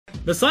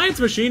The science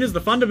machine is the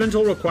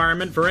fundamental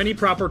requirement for any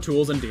proper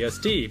tools in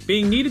DST,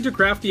 being needed to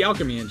craft the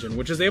alchemy engine,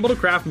 which is able to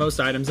craft most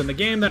items in the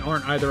game that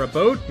aren't either a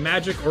boat,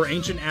 magic, or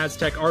ancient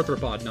Aztec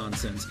arthropod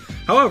nonsense.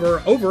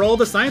 However, overall,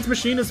 the science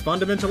machine is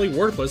fundamentally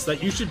worthless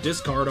that you should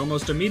discard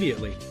almost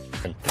immediately.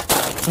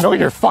 Know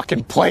your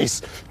fucking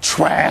place,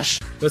 trash!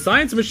 The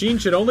science machine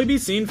should only be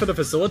seen for the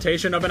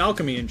facilitation of an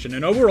alchemy engine,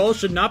 and overall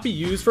should not be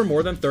used for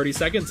more than 30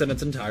 seconds in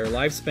its entire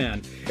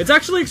lifespan. It's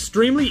actually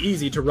extremely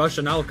easy to rush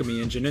an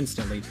alchemy engine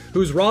instantly,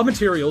 whose raw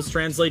materials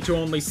translate to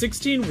only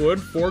 16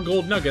 wood, 4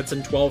 gold nuggets,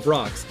 and 12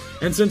 rocks.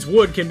 And since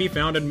wood can be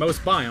found in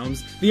most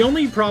biomes, the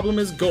only problem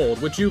is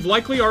gold, which you've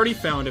likely already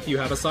found if you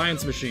have a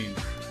science machine.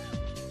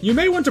 You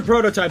may want to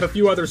prototype a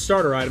few other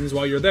starter items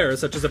while you're there,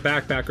 such as a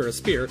backpack or a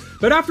spear,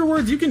 but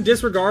afterwards you can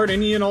disregard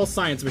any and all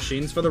science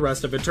machines for the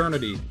rest of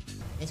eternity.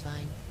 It's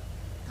fine.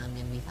 I'm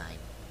gonna be fine.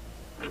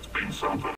 It's been something.